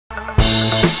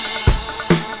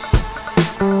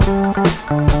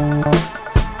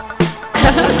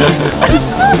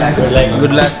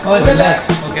Good luck. Oh, good luck.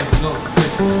 Okay, go.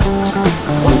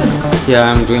 Yeah,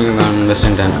 I'm doing on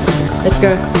Western dance. Let's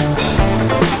go.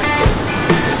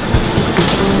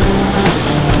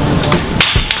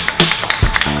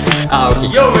 Ah, okay.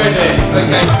 You're ready.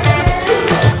 Okay.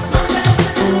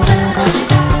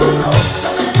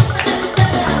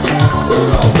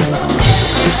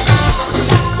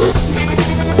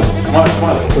 Smile,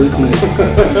 smile.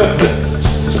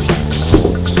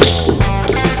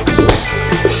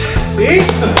 See?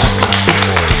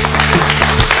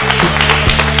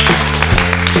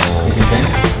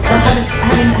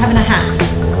 Having a hat.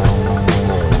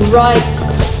 Right,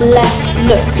 left,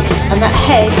 look. And that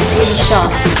head is really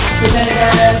sharp. You're going to go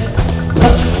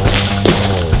up.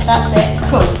 That's it.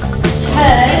 Cool.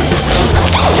 Turn.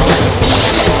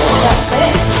 That's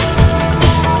it.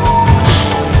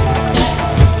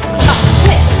 Up,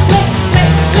 flip, flip, flip,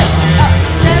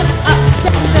 flip. Up,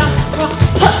 down, cross,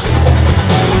 up.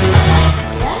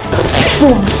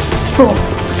 Boom, boom,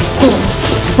 boom,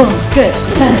 boom. Good.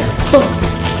 Turn it. Boom,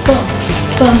 boom,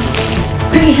 boom.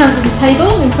 Put your hands on the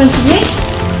table in front of you.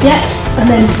 Yes. And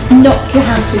then knock your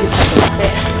hands through the table. That's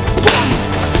it.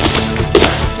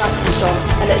 Nice and strong.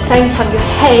 And at the same time, your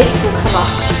head will come up.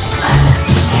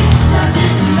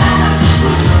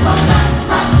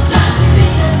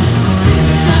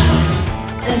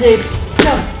 And do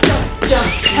jump, jump, jump,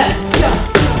 turn, jump,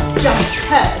 jump,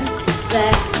 turn.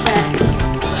 There, there.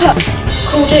 Huh.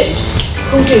 Cool dude.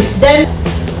 Cool dude. Then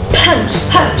punch,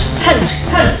 punch, punch,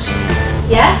 punch.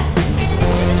 Yeah?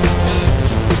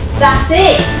 That's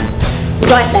it.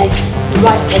 Right leg,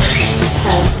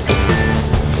 turn.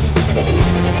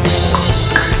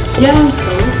 Your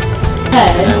uncle,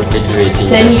 turn.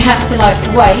 Then you have to like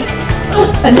wait,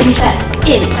 and then there,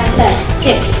 in and there,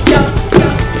 in, jump,